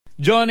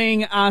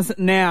Joining us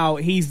now,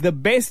 he's the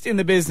best in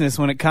the business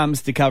when it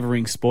comes to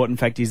covering sport. In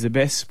fact, he's the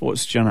best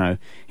sports journo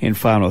in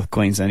far north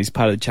Queensland. He's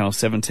part of the Channel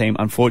 7 team.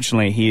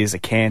 Unfortunately, he is a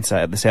cancer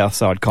at the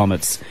Southside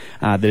Comets.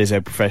 That is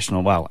a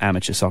professional,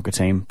 amateur soccer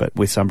team, but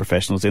with some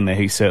professionals in there.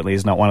 He certainly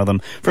is not one of them.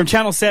 From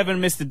Channel 7,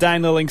 Mr.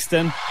 Dane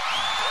Lillingston.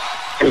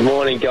 Good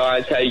morning,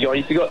 guys. How you going?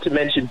 You forgot to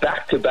mention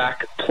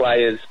back-to-back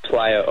Players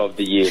Player of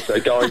the Year,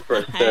 so going for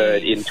a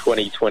third in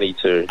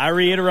 2022. I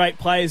reiterate,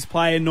 Players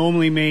Player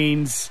normally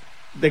means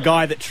the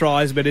guy that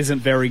tries but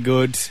isn't very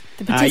good.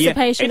 The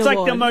participation It's award.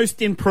 like the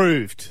most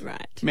improved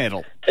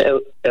medal.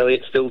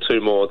 Elliot, still two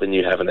more than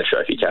you have in the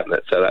trophy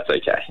cabinet, so that's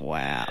okay.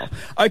 Wow.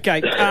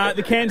 Okay,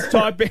 the Cairns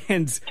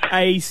Taipans,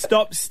 a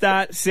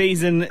stop-start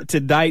season to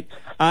date.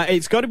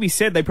 It's got to be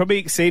said, they probably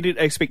exceeded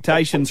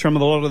expectations from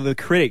a lot of the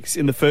critics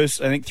in the first,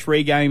 I think,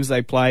 3 games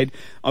they played.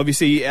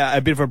 Obviously,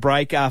 a bit of a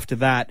break after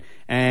that,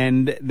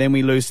 and then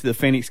we lose to the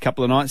Phoenix a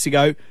couple of nights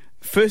ago.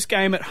 First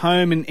game at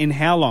home in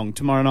how long?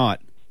 Tomorrow night?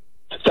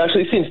 It's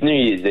actually since New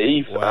Year's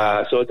Eve,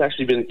 Wow. so it's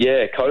actually been,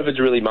 COVID's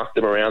really mucked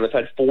them around. They've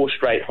had 4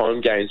 straight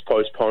home games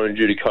postponed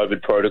due to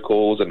COVID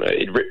protocols, and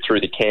it ripped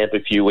through the camp a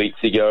few weeks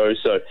ago,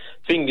 so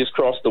fingers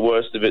crossed the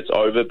worst of it's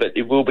over, but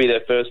it will be their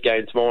first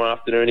game tomorrow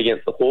afternoon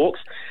against the Hawks,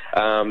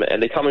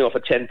 and they're coming off a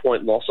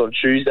 10-point loss on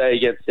Tuesday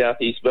against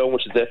South East Melbourne,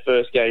 which is their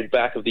first game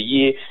back of the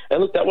year, and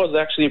look, that was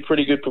actually a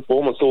pretty good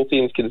performance, all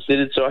things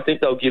considered, so I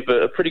think they'll give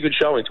a pretty good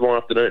showing tomorrow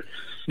afternoon.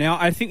 Now,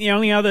 I think the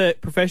only other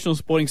professional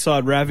sporting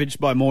side ravaged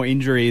by more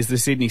injury is the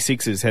Sydney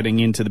Sixers heading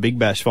into the Big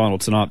Bash final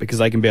tonight because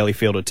they can barely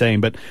field a team.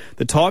 But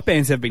the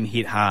Taipans have been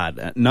hit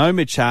hard. No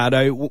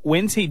Machado.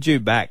 When's he due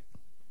back?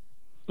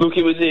 Look,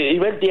 he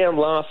went down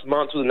last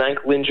month with an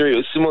ankle injury. It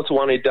was similar to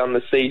one he'd done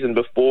the season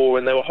before,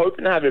 and they were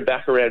hoping to have him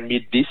back around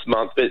mid this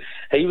month, but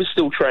he was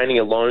still training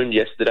alone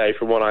yesterday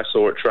from what I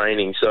saw at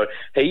training. So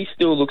he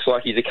still looks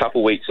like he's a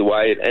couple weeks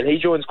away, and he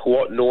joins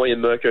Kawat Noy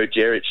and Mirko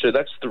Jeric, so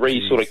that's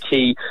 3 sort of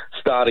key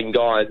starting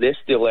guys. They're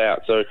still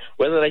out, so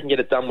whether they can get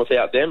it done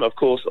without them, of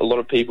course, a lot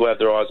of people have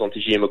their eyes on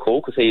Tajir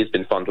McCall because he has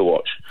been fun to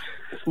watch.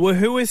 Well,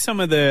 who are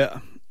some of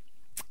the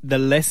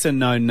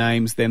lesser-known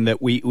names, then,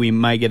 that we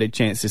may get a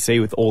chance to see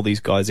with all these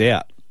guys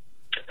out?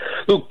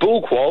 Look,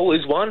 Bull Quoll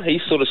is one.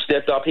 He's sort of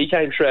stepped up. He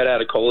came straight out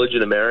of college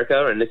in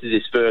America, and this is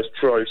his first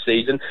pro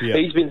season. Yeah.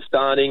 He's been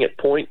starting at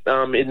point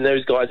in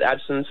those guys'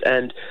 absence,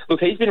 and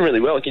look, he's been really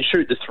well. He can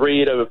shoot the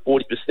 3 at over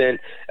 40%.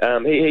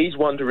 He's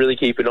one to really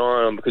keep an eye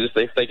on because if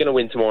they're going to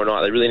win tomorrow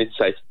night, they really need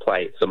to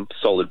play some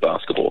solid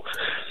basketball.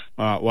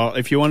 All right, well,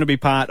 if you want to be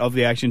part of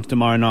the action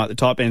tomorrow night, the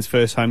Taipans'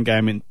 first home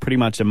game in pretty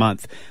much a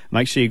month,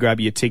 make sure you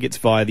grab your tickets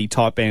via the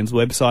Taipans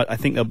website. I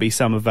think there'll be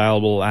some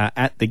available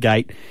at the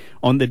gate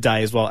on the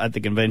day as well at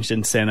the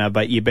convention centre,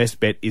 but your best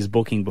bet is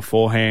booking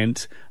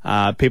beforehand.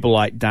 People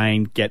like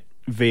Dane get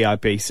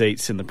VIP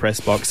seats in the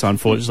press box, so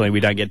unfortunately we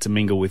don't get to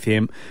mingle with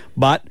him.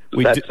 But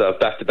that's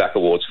back-to-back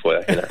awards for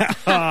you.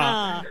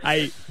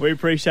 Hey, we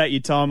appreciate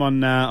your time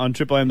on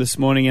Triple M this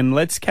morning, and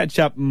let's catch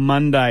up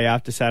Monday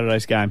after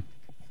Saturday's game.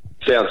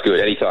 Sounds good.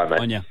 Anytime,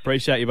 mate.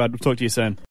 Appreciate you, bud. We'll talk to you soon.